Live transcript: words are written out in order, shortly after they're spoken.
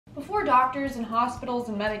before doctors and hospitals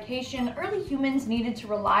and medication, early humans needed to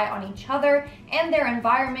rely on each other and their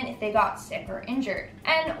environment if they got sick or injured.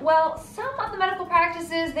 And well, some of the medical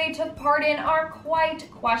practices they took part in are quite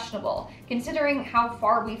questionable, considering how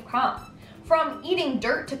far we've come. From eating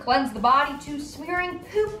dirt to cleanse the body to smearing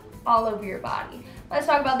poop all over your body. Let's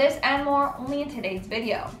talk about this and more only in today's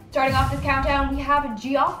video. Starting off this countdown, we have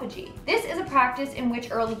GEOPHAGY. This is a practice in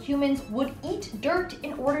which early humans would eat dirt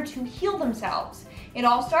in order to heal themselves. It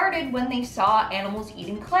all started when they saw animals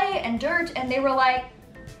eating clay and dirt and they were like,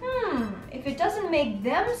 if it doesn't make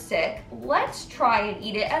them sick, let's try and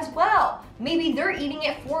eat it as well. Maybe they're eating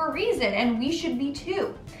it for a reason and we should be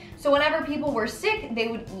too. So whenever people were sick, they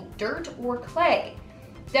would eat dirt or clay.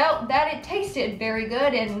 Doubt that it tasted very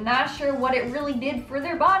good and not sure what it really did for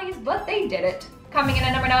their bodies, but they did it. Coming in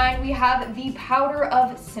at number 9, we have the powder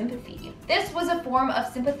of sympathy. This was a form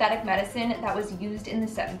of sympathetic medicine that was used in the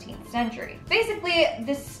 17th century. Basically,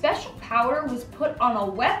 this special powder was put on a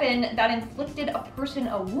weapon that inflicted a person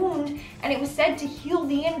a wound, and it was said to heal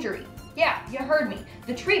the injury. Yeah, you heard me.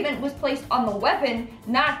 The treatment was placed on the weapon,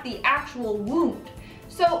 not the actual wound.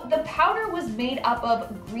 So the powder was made up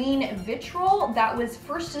of green vitriol that was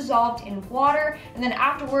first dissolved in water and then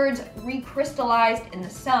afterwards recrystallized in the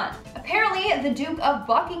sun. Apparently, the Duke of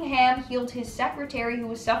Buckingham healed his secretary who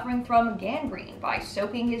was suffering from gangrene by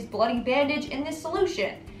soaking his bloody bandage in this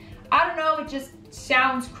solution. I don't know, it just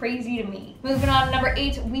sounds crazy to me. Moving on to number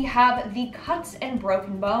 8, we have the cuts and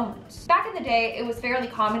broken bones. Back in the day, it was fairly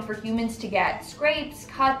common for humans to get scrapes,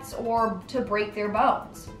 cuts, or to break their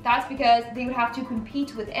bones. That's because they would have to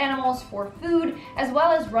compete with animals for food, as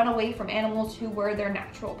well as run away from animals who were their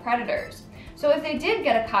natural predators. So if they did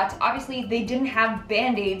get a cut, obviously they didn't have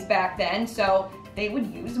band-aids back then, so they would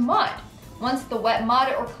use mud. Once the wet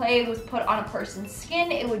mud or clay was put on a person's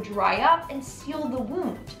skin, it would dry up and seal the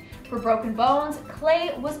wound. For broken bones,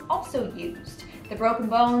 clay was also used. The broken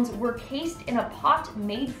bones were cased in a pot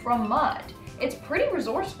made from mud. It's pretty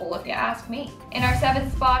resourceful if you ask me. In our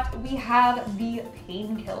 7th spot, we have the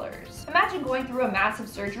painkillers. Imagine going through a massive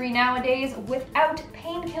surgery nowadays without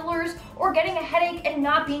painkillers or getting a headache and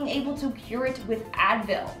not being able to cure it with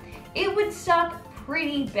Advil. It would suck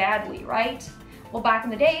pretty badly, right? Well, back in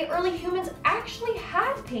the day, early humans actually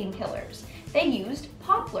had painkillers. They used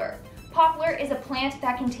poplar. Poplar is a plant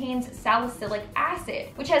that contains salicylic acid,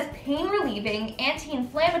 which has pain-relieving,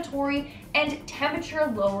 anti-inflammatory, and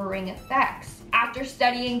temperature-lowering effects. After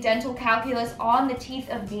studying dental calculus on the teeth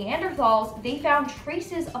of Neanderthals, they found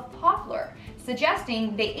traces of poplar,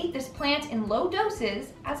 suggesting they ate this plant in low doses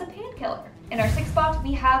as a painkiller. In our 6th spot,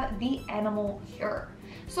 we have the animal cure.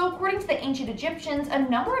 So according to the ancient Egyptians, a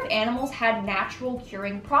number of animals had natural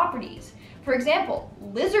curing properties. For example,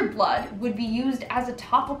 lizard blood would be used as a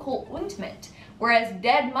topical ointment, whereas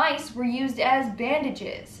dead mice were used as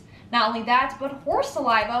bandages. Not only that, but horse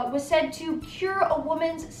saliva was said to cure a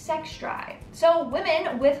woman's sex drive. So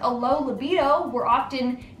women with a low libido were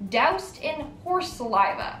often doused in horse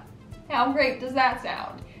saliva. How great does that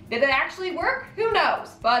sound? Did it actually work? Who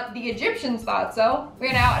knows? But the Egyptians thought so.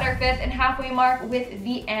 We're now at our 5th and halfway mark with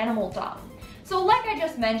the animal dung. So like I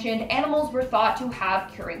just mentioned, animals were thought to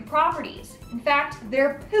have curing properties. In fact,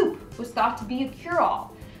 their poop was thought to be a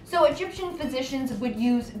cure-all. So Egyptian physicians would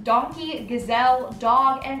use donkey, gazelle,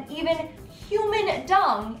 dog, and even human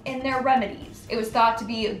dung in their remedies. It was thought to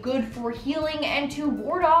be good for healing and to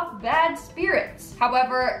ward off bad spirits.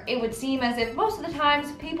 However, it would seem as if most of the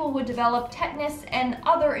times people would develop tetanus and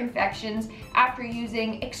other infections after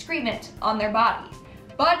using excrement on their body.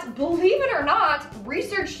 But believe it or not,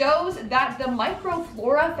 research shows that the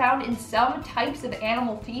microflora found in some types of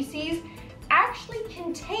animal feces actually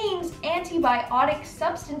contains antibiotic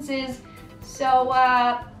substances. So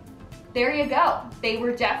there you go. They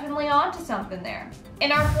were definitely onto something there.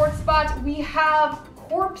 In our 4th spot, we have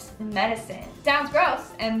corpse medicine. Sounds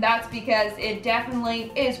gross, and that's because it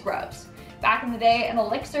definitely is gross. Back in the day, an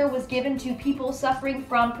elixir was given to people suffering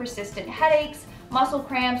from persistent headaches, muscle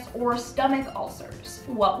cramps, or stomach ulcers.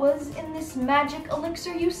 What was in this magic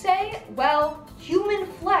elixir, you say? Well, human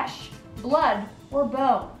flesh, blood, or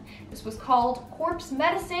bone. This was called corpse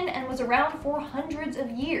medicine and was around for hundreds of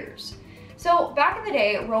years. So back in the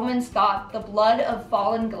day, Romans thought the blood of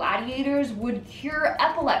fallen gladiators would cure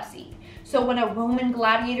epilepsy. So when a Roman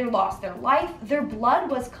gladiator lost their life, their blood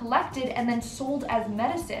was collected and then sold as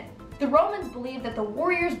medicine. The Romans believed that the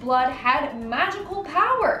warrior's blood had magical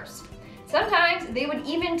powers. Sometimes they would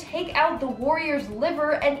even take out the warrior's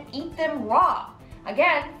liver and eat them raw,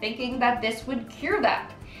 again thinking that this would cure them.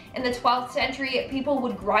 In the 12th century, people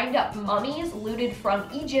would grind up mummies looted from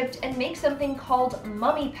Egypt and make something called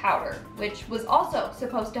mummy powder, which was also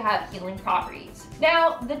supposed to have healing properties.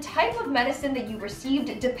 Now, the type of medicine that you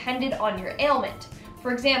received depended on your ailment.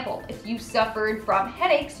 For example, if you suffered from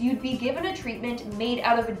headaches, you'd be given a treatment made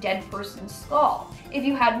out of a dead person's skull. If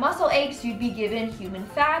you had muscle aches, you'd be given human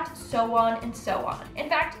fat, so on and so on. In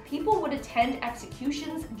fact, people would attend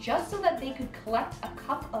executions just so that they could collect a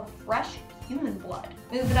cup of fresh human blood.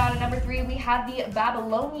 Moving on to number 3, we have the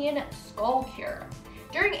Babylonian skull cure.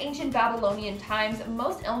 During ancient Babylonian times,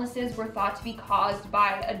 most illnesses were thought to be caused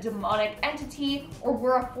by a demonic entity or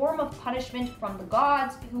were a form of punishment from the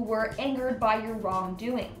gods who were angered by your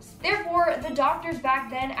wrongdoings. Therefore, the doctors back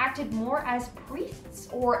then acted more as priests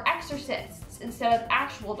or exorcists instead of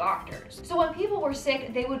actual doctors. So when people were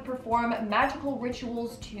sick, they would perform magical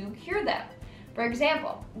rituals to cure them. For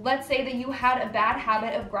example, let's say that you had a bad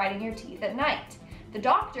habit of grinding your teeth at night. The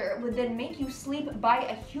doctor would then make you sleep by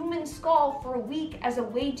a human skull for a week as a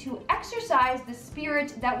way to exorcise the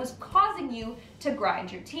spirit that was causing you to grind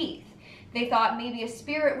your teeth. They thought maybe a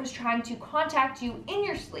spirit was trying to contact you in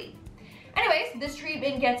your sleep. Anyways, this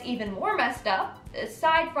treatment gets even more messed up.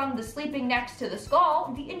 Aside from the sleeping next to the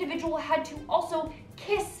skull, the individual had to also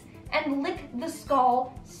kiss and lick the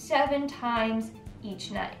skull 7 times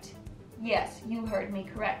each night. Yes, you heard me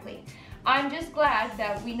correctly. I'm just glad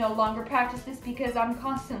that we no longer practice this because I'm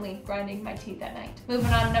constantly grinding my teeth at night.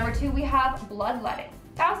 Moving on to number 2, we have bloodletting.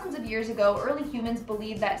 Thousands of years ago, early humans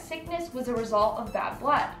believed that sickness was a result of bad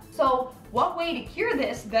blood. So what way to cure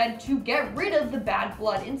this than to get rid of the bad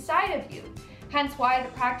blood inside of you? Hence why the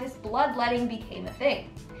practice bloodletting became a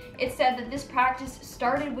thing. It's said that this practice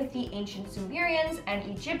started with the ancient Sumerians and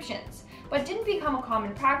Egyptians, but didn't become a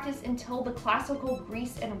common practice until the classical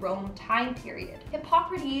Greece and Rome time period.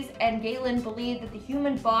 Hippocrates and Galen believed that the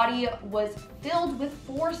human body was filled with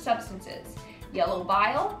 4 substances: yellow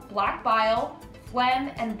bile, black bile,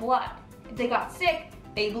 phlegm, and blood. If they got sick,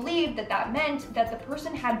 they believed that that meant that the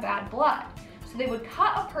person had bad blood. So they would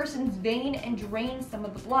cut a person's vein and drain some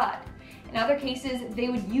of the blood. In other cases, they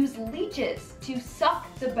would use leeches to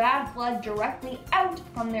suck the bad blood directly out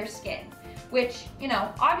from their skin. Which, you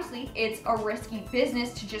know, obviously it's a risky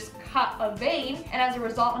business to just cut a vein, and as a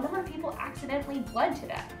result, a number of people accidentally bled to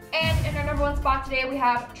death. And in our number 1 spot today, we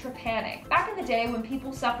have trepanning. Back in the day when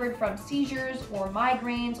people suffered from seizures or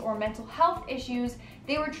migraines or mental health issues,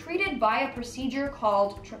 they were treated by a procedure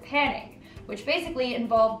called trepanning, which basically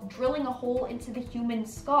involved drilling a hole into the human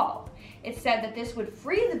skull. It's said that this would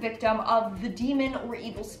free the victim of the demon or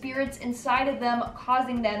evil spirits inside of them,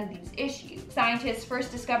 causing them these issues. Scientists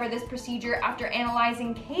first discovered this procedure after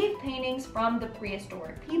analyzing cave paintings from the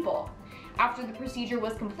prehistoric people. After the procedure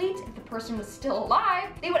was complete, if the person was still alive,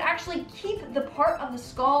 they would actually keep the part of the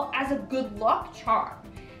skull as a good luck charm.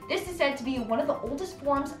 This is said to be one of the oldest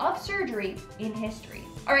forms of surgery in history.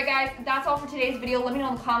 Alright guys, that's all for today's video. Let me know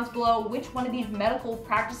in the comments below which one of these medical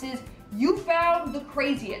practices you found the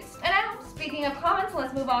craziest. And now, speaking of comments,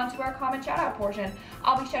 let's move on to our comment shout out portion.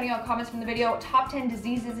 I'll be shouting out comments from the video, top 10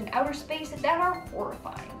 diseases in outer space that are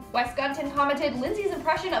horrifying. Wes Gunton commented, Lindsay's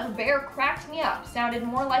impression of a bear cracked me up, sounded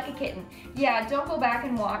more like a kitten. Yeah, don't go back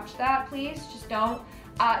and watch that, please, just don't.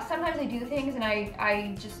 Sometimes I do things and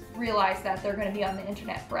I just realize that they're gonna be on the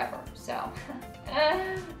internet forever, so.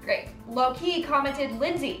 Great. Low-key commented,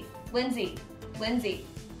 Lindsay,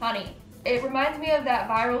 honey. It reminds me of that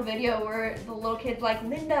viral video where the little kid's like,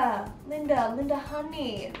 Linda,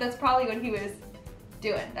 honey. That's probably what he was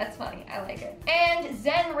doing. That's funny, I like it. And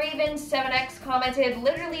Zen Raven 7X commented,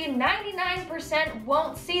 literally 99%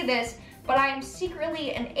 won't see this, but I am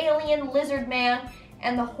secretly an alien lizard man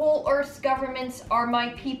and the whole Earth's governments are my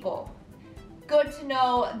people. Good to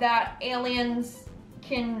know that aliens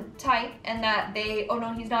can type and that they, oh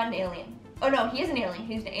no, he's not an alien. Oh no, he is an alien,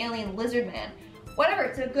 he's an alien lizard man. Whatever,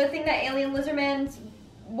 it's a good thing that alien lizard mans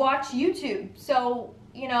watch YouTube. So,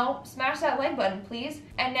 you know, smash that like button, please.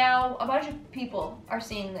 And now a bunch of people are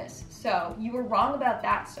seeing this. So you were wrong about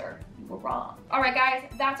that, sir. You were wrong. All right, guys,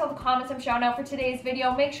 that's all the comments I'm shouting out for today's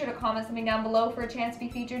video. Make sure to comment something down below for a chance to be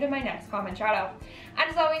featured in my next comment shout out.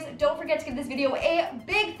 And as always, don't forget to give this video a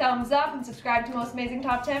big thumbs up and subscribe to Most Amazing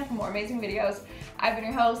Top 10 for more amazing videos. I've been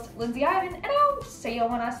your host, Lindsay Ivan, and I'll see you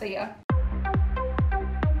when I see you.